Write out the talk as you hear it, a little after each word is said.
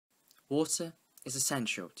Water is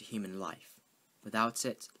essential to human life. Without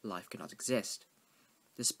it, life cannot exist.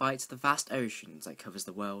 Despite the vast oceans that covers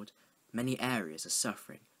the world, many areas are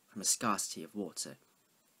suffering from a scarcity of water,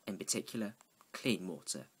 in particular, clean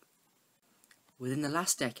water. Within the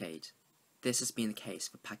last decade, this has been the case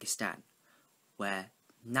for Pakistan, where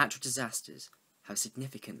natural disasters have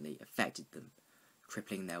significantly affected them,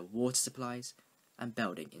 crippling their water supplies and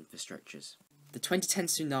building infrastructures. The 2010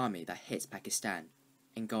 tsunami that hit Pakistan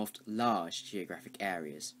engulfed large geographic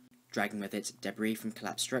areas, dragging with it debris from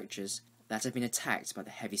collapsed structures that have been attacked by the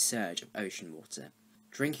heavy surge of ocean water.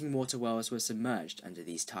 Drinking water wells were submerged under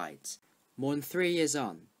these tides. More than 3 years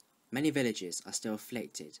on, many villages are still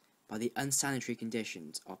afflicted by the unsanitary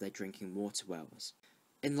conditions of their drinking water wells.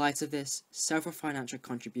 In light of this, several financial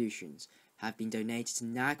contributions have been donated to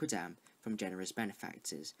Nagwa Dam from generous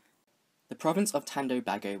benefactors. The province of TANDO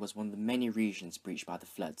BAGO was one of the many regions breached by the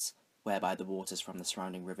floods, whereby the waters from the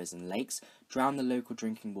surrounding rivers and lakes drowned the local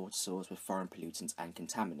drinking water source with foreign pollutants and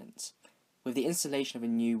contaminants. With the installation of a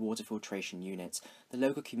new water filtration unit, the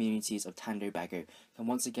local communities of TANDO BAGO can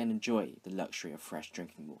once again enjoy the luxury of fresh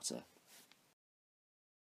drinking water.